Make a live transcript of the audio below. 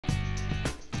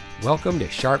Welcome to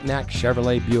Sharpnack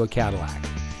Chevrolet Buick Cadillac.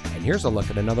 And here's a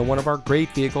look at another one of our great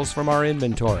vehicles from our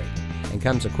inventory. And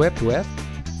comes equipped with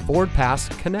Ford Pass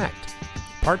Connect,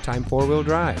 part-time four-wheel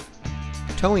drive,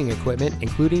 towing equipment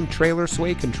including trailer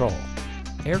sway control,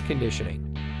 air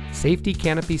conditioning, safety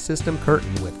canopy system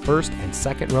curtain with first and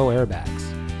second row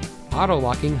airbags,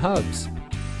 auto-locking hubs,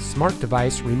 smart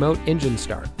device remote engine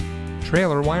start,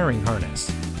 trailer wiring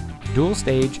harness, dual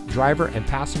stage driver and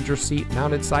passenger seat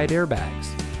mounted side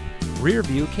airbags, rear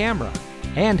view camera,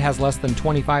 and has less than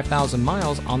 25,000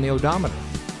 miles on the odometer.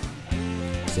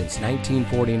 Since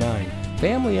 1949,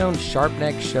 family-owned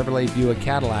Sharpnack Chevrolet Buick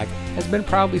Cadillac has been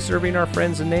proudly serving our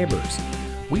friends and neighbors.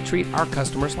 We treat our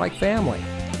customers like family,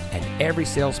 and every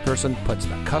salesperson puts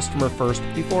the customer first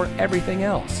before everything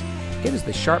else. It is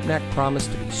the Sharpnack promise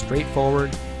to be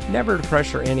straightforward, never to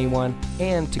pressure anyone,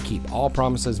 and to keep all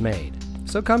promises made.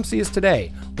 So come see us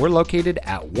today. We're located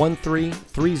at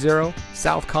 1330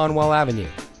 South Conwell Avenue.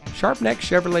 Sharpnack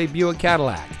Chevrolet Buick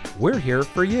Cadillac. We're here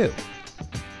for you.